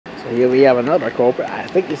So here we have another culprit. I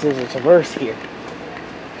think this is a Traverse here.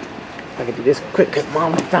 I can do this quick because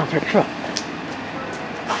Mom found her truck.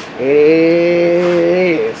 It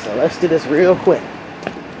is. So let's do this real quick.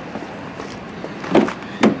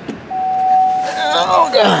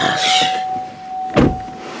 Oh gosh.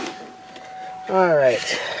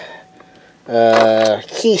 Alright.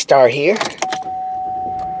 Key start here.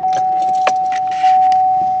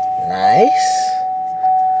 Nice.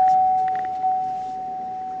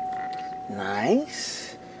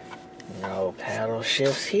 Nice. No paddle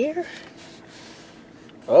shifts here.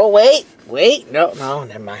 Oh, wait. No,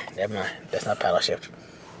 never mind. That's not paddle shift.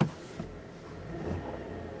 I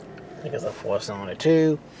think it's a 4-cylinder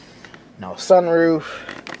too. No sunroof.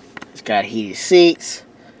 It's got heated seats.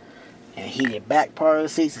 And heated back part of the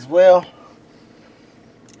seats as well.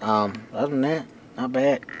 Other than that, not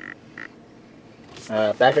bad.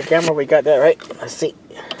 Back of camera, we got that right. Let's see.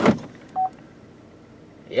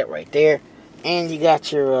 Yep, right there. And you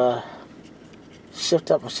got your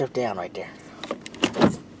shift up and shift down right there.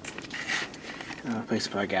 Place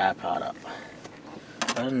to put our guide pod up.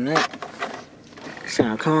 Other than that,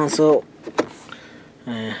 center console.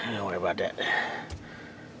 Don't worry about that.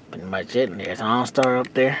 Pretty much it. And there's OnStar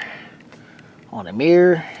up there. On the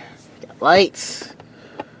mirror. Got lights.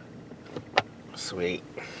 Sweet.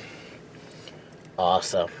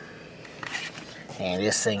 Awesome. And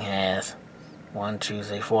this thing has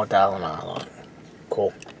 4,000 miles on it.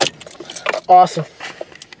 Cool. Awesome.